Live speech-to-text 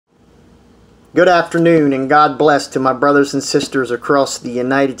Good afternoon and God bless to my brothers and sisters across the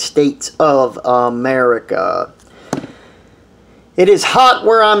United States of America. It is hot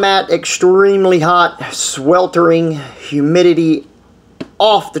where I'm at, extremely hot, sweltering, humidity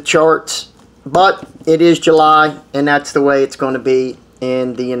off the charts, but it is July and that's the way it's going to be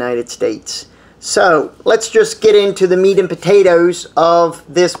in the United States. So let's just get into the meat and potatoes of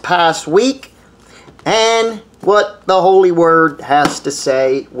this past week and what the Holy Word has to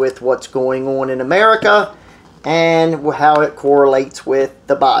say with what's going on in America and how it correlates with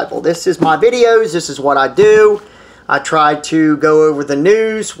the Bible. This is my videos. This is what I do. I try to go over the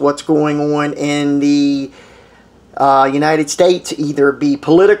news, what's going on in the United States, either be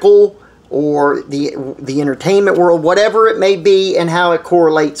political or the entertainment world, whatever it may be, and how it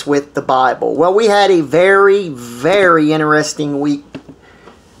correlates with the Bible. Well, we had a very, very interesting week.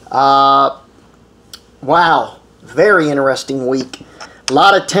 Wow, very interesting week. A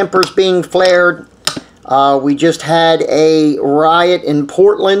lot of tempers being flared. We just had a riot in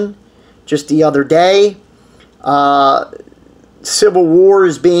Portland just the other day. Civil war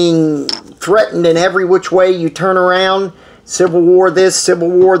is being threatened in every which way you turn around. Civil war this,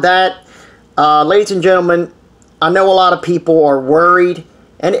 civil war that. Ladies and gentlemen, I know a lot of people are worried,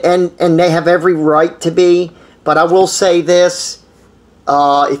 and they have every right to be, but I will say this.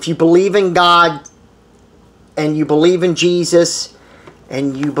 If you believe in God, and you believe in Jesus,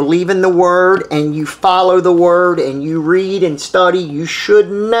 and you believe in the Word, and you follow the Word, and you read and study, you should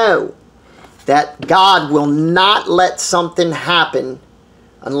know that God will not let something happen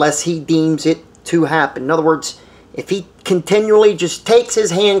unless He deems it to happen. In other words, if He continually just takes His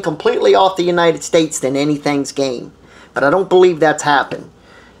hand completely off the United States, then anything's game. But I don't believe that's happened.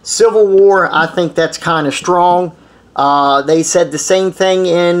 Civil war, I think that's kind of strong. They said the same thing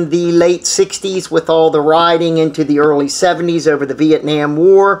in the late 60s with all the rioting into the early 70s over the Vietnam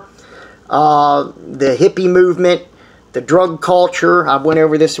War. The hippie movement, the drug culture. I went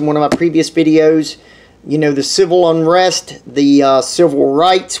over this in one of my previous videos. You know, the civil unrest, the civil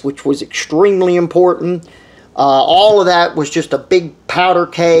rights, which was extremely important. All of that was just a big powder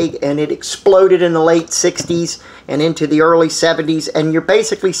keg, and it exploded in the late 60s and into the early 70s. And you're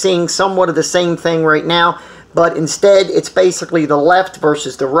basically seeing somewhat of the same thing right now. But instead, it's basically the left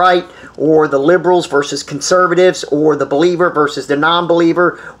versus the right, or the liberals versus conservatives, or the believer versus the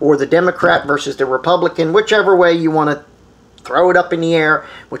non-believer, or the Democrat versus the Republican. Whichever way you want to throw it up in the air,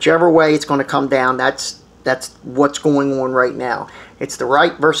 whichever way it's going to come down, that's what's going on right now. It's the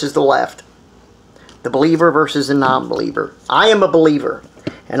right versus the left. The believer versus the non-believer. I am a believer,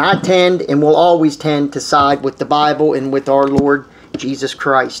 and I tend and will always tend to side with the Bible and with our Lord Jesus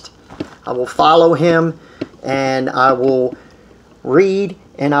Christ. I will follow Him, and I will read,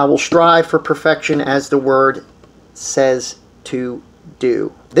 and I will strive for perfection as the Word says to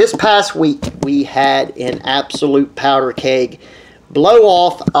do. This past week, we had an absolute powder keg blow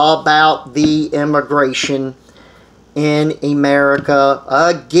off about the immigration in America.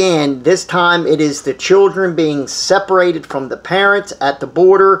 Again, this time it is the children being separated from the parents at the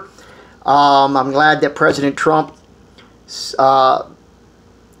border. I'm glad that President Trump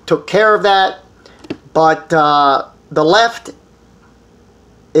took care of that. But the left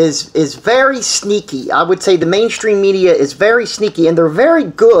is very sneaky. I would say the mainstream media is very sneaky, and they're very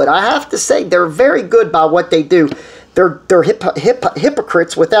good. I have to say they're very good by what they do. They're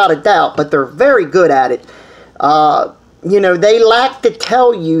hypocrites without a doubt, but they're very good at it. You know, they lack to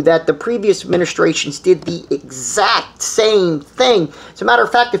tell you that the previous administrations did the exact same thing. As a matter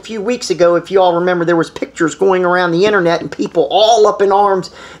of fact, a few weeks ago, if you all remember, there was pictures going around the internet and people all up in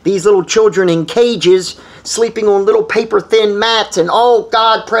arms, these little children in cages, sleeping on little paper-thin mats, and oh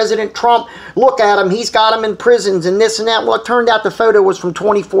God, President Trump, look at him, he's got them in prisons and this and that. Well, it turned out the photo was from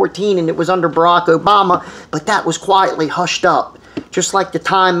 2014 and it was under Barack Obama, but that was quietly hushed up. Just like the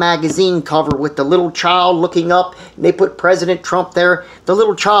Time magazine cover with the little child looking up, and they put President Trump there. The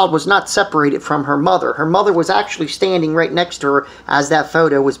little child was not separated from her mother. Her mother was actually standing right next to her as that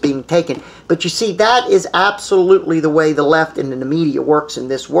photo was being taken. But you see, that is absolutely the way the left and the media works in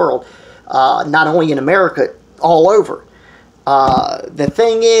this world. Not only in America, all over. The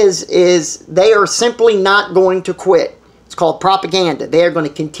thing is they are simply not going to quit. It's called propaganda. They are going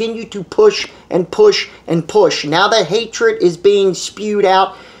to continue to push and push and push. Now the hatred is being spewed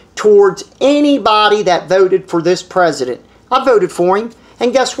out towards anybody that voted for this president. I voted for him,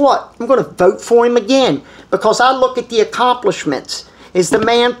 and guess what? I'm going to vote for him again because I look at the accomplishments. Is the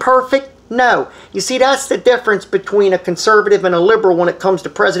man perfect? No. You see, that's the difference between a conservative and a liberal when it comes to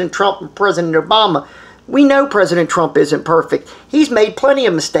President Trump and President Obama. We know President Trump isn't perfect. He's made plenty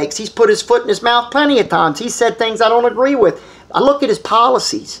of mistakes. He's put his foot in his mouth plenty of times. He said things I don't agree with. I look at his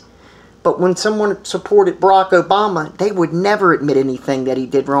policies. But when someone supported Barack Obama, they would never admit anything that he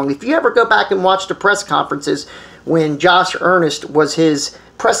did wrong. If you ever go back and watch the press conferences when Josh Earnest was his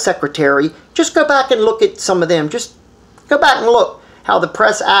press secretary, just go back and look at some of them. Just go back and look how the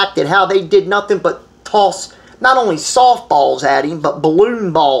press acted, how they did nothing but toss not only softballs at him, but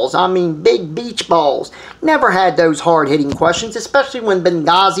balloon balls. I mean, big beach balls. Never had those hard-hitting questions, especially when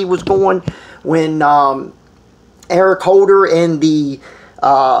Benghazi was going, when Eric Holder and the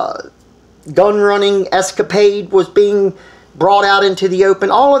gun-running escapade was being brought out into the open.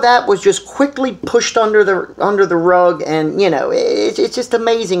 All of that was just quickly pushed under the rug, and you know, it's just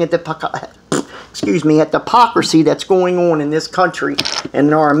amazing at the at the hypocrisy that's going on in this country and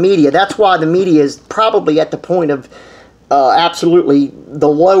in our media. That's why the media is probably at the point of absolutely the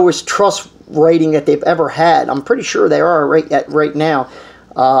lowest trust rating that they've ever had. I'm pretty sure they are right now,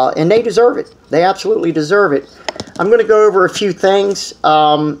 and they deserve it. They absolutely deserve it. I'm going to go over a few things.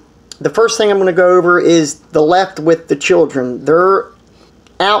 The first thing I'm going to go over is the left with the children. Their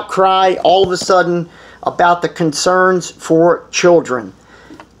outcry all of a sudden about the concerns for children.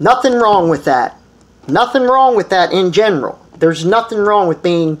 Nothing wrong with that. Nothing wrong with that in general. There's nothing wrong with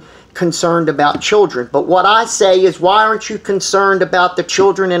being concerned about children. But what I say is, why aren't you concerned about the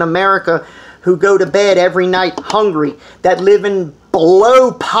children in America who go to bed every night hungry, that live in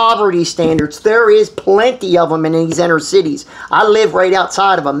below poverty standards? There is plenty of them in these inner cities. I live right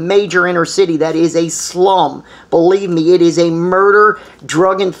outside of a major inner city that is a slum. Believe me, it is a murder,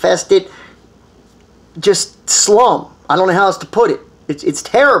 drug-infested, just slum. I don't know how else to put it. It's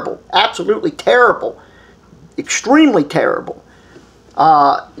terrible. Absolutely terrible. Extremely terrible.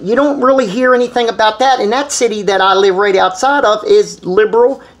 You don't really hear anything about that. And that city that I live right outside of is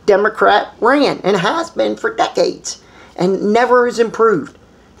liberal Democrat ran and has been for decades. And never is improved.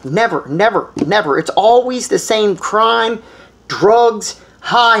 Never, never, never. It's always the same crime, drugs,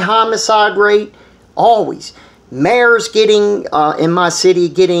 high homicide rate, always. Mayors getting, in my city,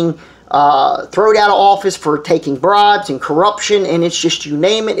 getting thrown out of office for taking bribes and corruption, and it's just, you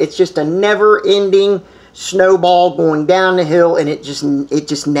name it, it's just a never-ending snowball going down the hill, and it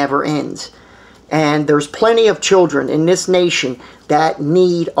just never ends. And there's plenty of children in this nation that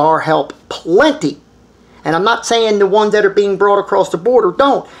need our help. Plenty. And I'm not saying the ones that are being brought across the border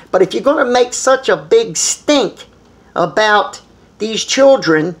don't. But if you're going to make such a big stink about these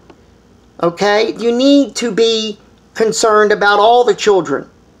children, okay, you need to be concerned about all the children.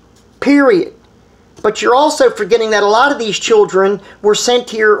 Period. But you're also forgetting that a lot of these children were sent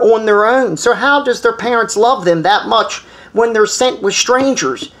here on their own. So how does their parents love them that much when they're sent with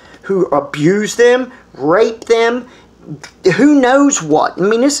strangers who abuse them, rape them, who knows what? I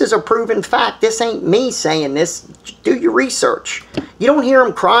mean, this is a proven fact. This ain't me saying this. Do your research. You don't hear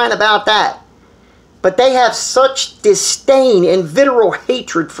them crying about that. But they have such disdain and vitriol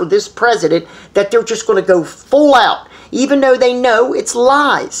hatred for this president that they're just going to go full out, even though they know it's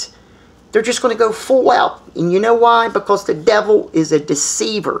lies. They're just going to go full out. And you know why? Because the devil is a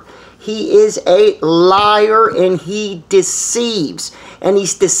deceiver. He is a liar, and he deceives. And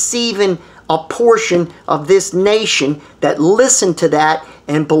he's deceiving a portion of this nation that listen to that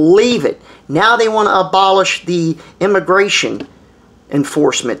and believe it. Now they want to abolish the immigration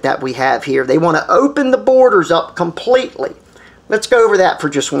enforcement that we have here. They want to open the borders up completely. Let's go over that for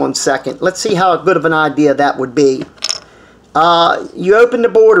just 1 second. Let's see how good of an idea that would be. You open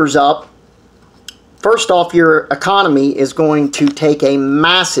the borders up. First off, your economy is going to take a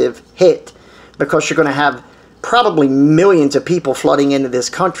massive hit because you're going to have probably millions of people flooding into this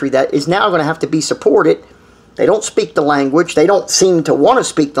country that is now going to have to be supported. They don't speak the language. They don't seem to want to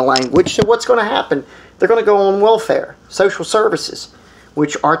speak the language. So what's going to happen? They're going to go on welfare, social services,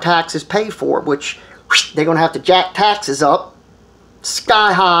 which our taxes pay for, which they're going to have to jack taxes up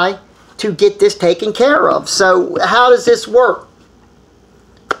sky high to get this taken care of. So how does this work?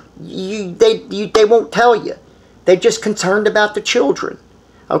 They won't tell you. They're just concerned about the children.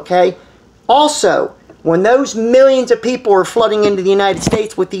 Okay? Also, when those millions of people are flooding into the United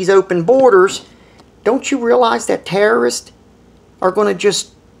States with these open borders, don't you realize that terrorists are going to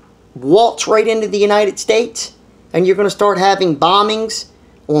just waltz right into the United States? And you're going to start having bombings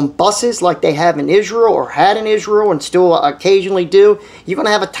on buses like they have in Israel or had in Israel and still occasionally do. You're going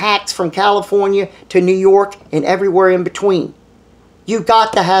to have attacks from California to New York and everywhere in between. You've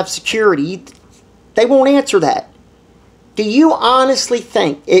got to have security. They won't answer that. Do you honestly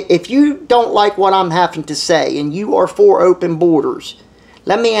think, if you don't like what I'm having to say and you are for open borders,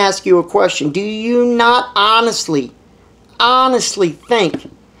 let me ask you a question. Do you not honestly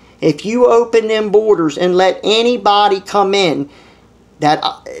think if you open them borders and let anybody come in,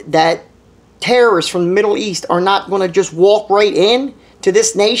 that terrorists from the Middle East are not going to just walk right in? to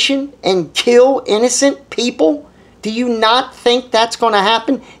this nation and kill innocent people? Do you not think that's going to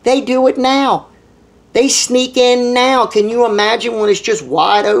happen? They do it now. They sneak in now. Can you imagine when it's just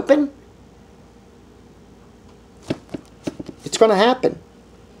wide open? It's going to happen.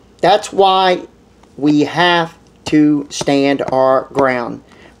 That's why we have to stand our ground.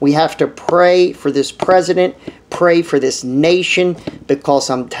 We have to pray for this president, pray for this nation, because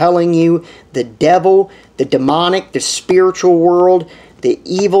I'm telling you, the devil, the demonic, the spiritual world, the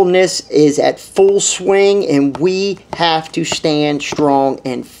evilness is at full swing, and we have to stand strong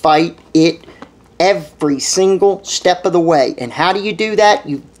and fight it every single step of the way. And how do you do that?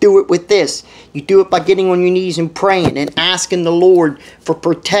 You do it with this. You do it by getting on your knees and praying and asking the Lord for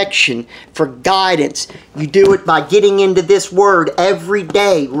protection, for guidance. You do it by getting into this word every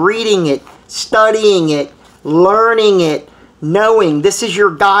day, reading it, studying it, learning it, knowing this is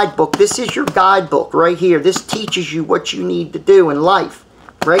your guidebook. This is your guidebook right here. This teaches you what you need to do in life.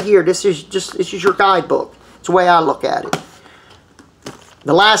 Right here, this is your guidebook. It's the way I look at it.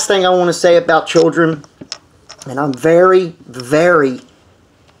 The last thing I want to say about children, and I'm very, very,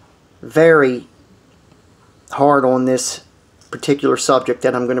 very hard on this particular subject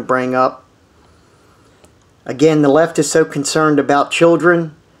that I'm going to bring up. Again, the left is so concerned about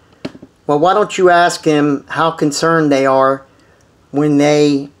children. Well, why don't you ask them how concerned they are when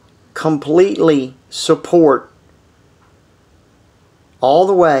they completely support all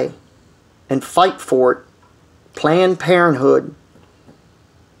the way and fight for it Planned Parenthood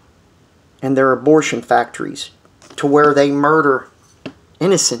and their abortion factories, to where they murder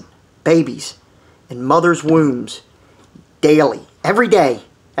innocent babies in mothers' wombs daily, every day.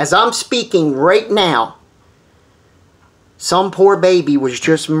 As I'm speaking right now, some poor baby was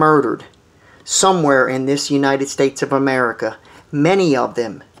just murdered somewhere in this United States of America. Many of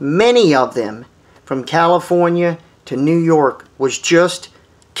them from California to New York was just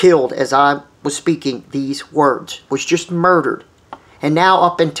killed as I was speaking these words, was just murdered. And now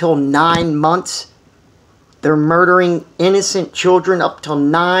up until 9 months, they're murdering innocent children up till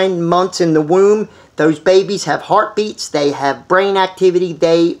 9 months in the womb. Those babies have heartbeats, they have brain activity,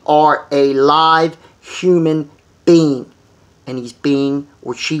 they are a live human being. And he's being,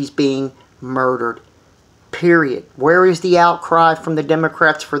 or she's being, murdered. Period. Where is the outcry from the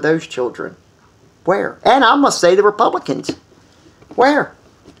Democrats for those children? Where? And I must say the Republicans. Where?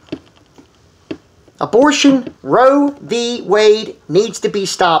 Abortion, Roe v. Wade, needs to be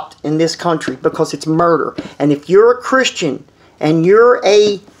stopped in this country because it's murder. And if you're a Christian and you're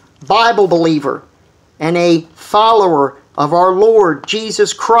a Bible believer and a follower of our Lord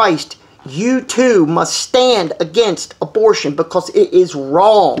Jesus Christ, you too must stand against abortion because it is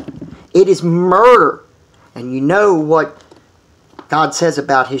wrong. It is murder. And you know what God says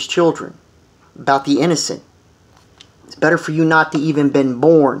about His children, about the innocent. It's better for you not to even been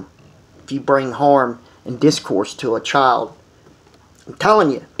born if you bring harm and discourse to a child. I'm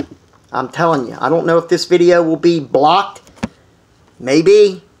telling you. I don't know if this video will be blocked.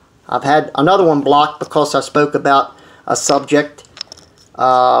 Maybe. I've had another one blocked because I spoke about a subject,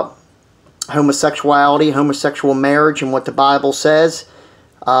 homosexuality, homosexual marriage, and what the Bible says.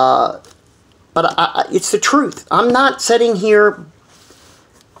 But it's the truth. I'm not sitting here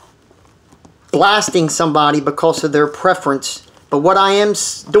blasting somebody because of their preference. But what I am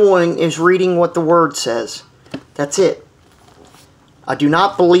doing is reading what the Word says. That's it. I do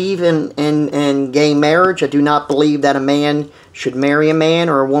not believe in gay marriage. I do not believe that a man should marry a man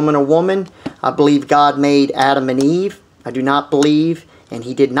or a woman. I believe God made Adam and Eve. I do not believe, and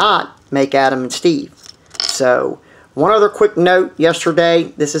He did not make Adam and Steve. So, one other quick note.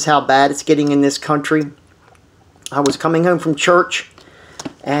 Yesterday, this is how bad it's getting in this country. I was coming home from church,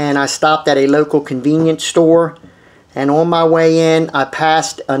 and I stopped at a local convenience store. And on my way in, I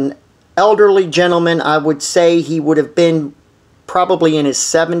passed an elderly gentleman. I would say he would have been probably in his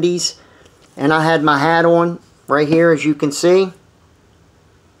 70s. And I had my hat on right here, as you can see.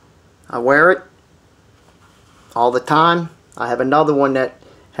 I wear it all the time. I have another one that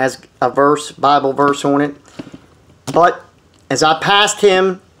has a verse, Bible verse on it. But as I passed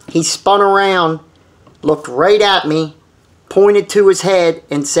him, he spun around, looked right at me, pointed to his head,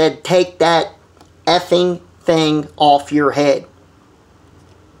 and said, "Take that effing thing off your head."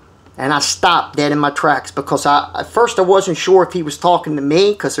 And I stopped dead in my tracks because at first I wasn't sure if he was talking to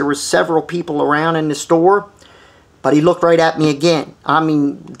me because there were several people around in the store. But he looked right at me again. I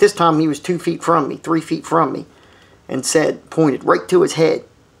mean, this time he was 2 feet from me, 3 feet from me, and pointed right to his head.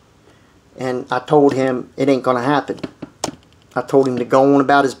 And I told him it ain't going to happen. I told him to go on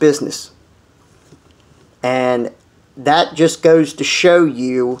about his business. And that just goes to show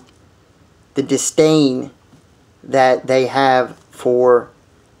you the disdain that they have for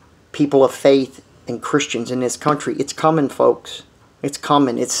people of faith and Christians in this country. It's coming, folks. It's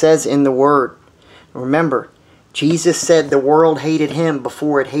coming. It says in the Word. Remember, Jesus said the world hated Him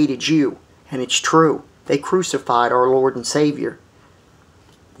before it hated you. And it's true. They crucified our Lord and Savior.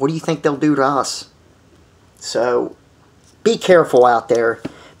 What do you think they'll do to us? So, be careful out there,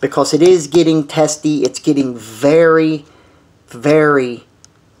 because it is getting testy. It's getting very, very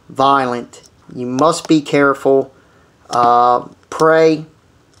violent. You must be careful. Pray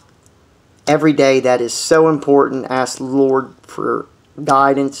every day. That is so important. Ask the Lord for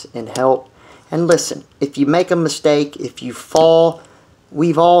guidance and help. And listen, if you make a mistake, if you fall,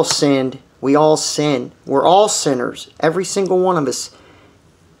 we've all sinned. We all sin. We're all sinners. Every single one of us.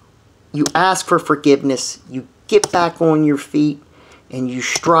 You ask for forgiveness. You get back on your feet. And you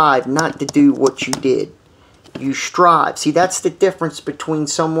strive not to do what you did. You strive. See, that's the difference between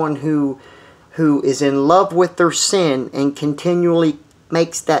someone who is in love with their sin and continually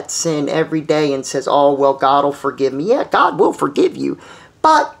makes that sin every day and says, oh, well, God will forgive me. Yeah, God will forgive you.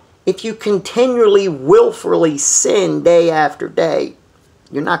 But if you continually, willfully sin day after day,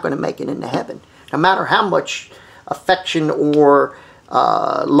 you're not going to make it into heaven. No matter how much affection or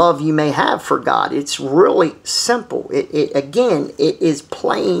love you may have for God. It's really simple. Again, it is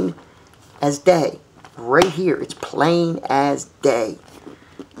plain as day. Right here, it's plain as day.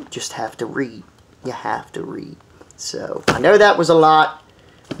 You just have to read. You have to read. So, I know that was a lot.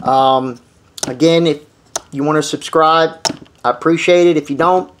 Again, if you want to subscribe, I appreciate it. If you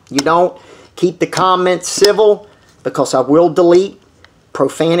don't, you don't. Keep the comments civil, because I will delete.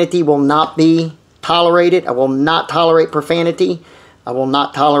 Profanity will not be tolerated. I will not tolerate profanity. I will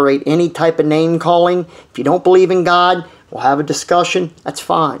not tolerate any type of name calling. If you don't believe in God, we'll have a discussion. That's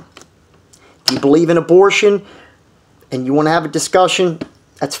fine. If you believe in abortion and you want to have a discussion,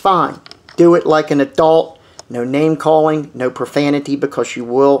 that's fine. Do it like an adult. No name calling, no profanity, because you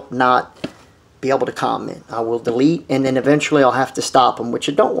will not be able to comment. I will delete, and then eventually I'll have to stop them, which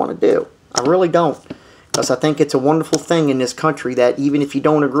I don't want to do. I really don't. Because I think it's a wonderful thing in this country that even if you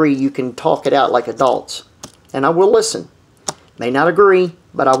don't agree, you can talk it out like adults. And I will listen. May not agree,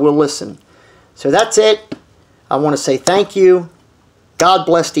 but I will listen. So that's it. I want to say thank you. God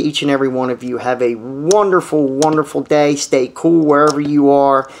bless to each and every one of you. Have a wonderful, wonderful day. Stay cool wherever you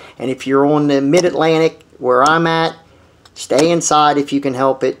are. And if you're on the Mid-Atlantic, where I'm at, stay inside if you can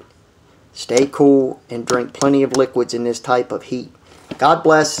help it. Stay cool and drink plenty of liquids in this type of heat. God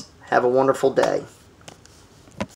bless. Have a wonderful day.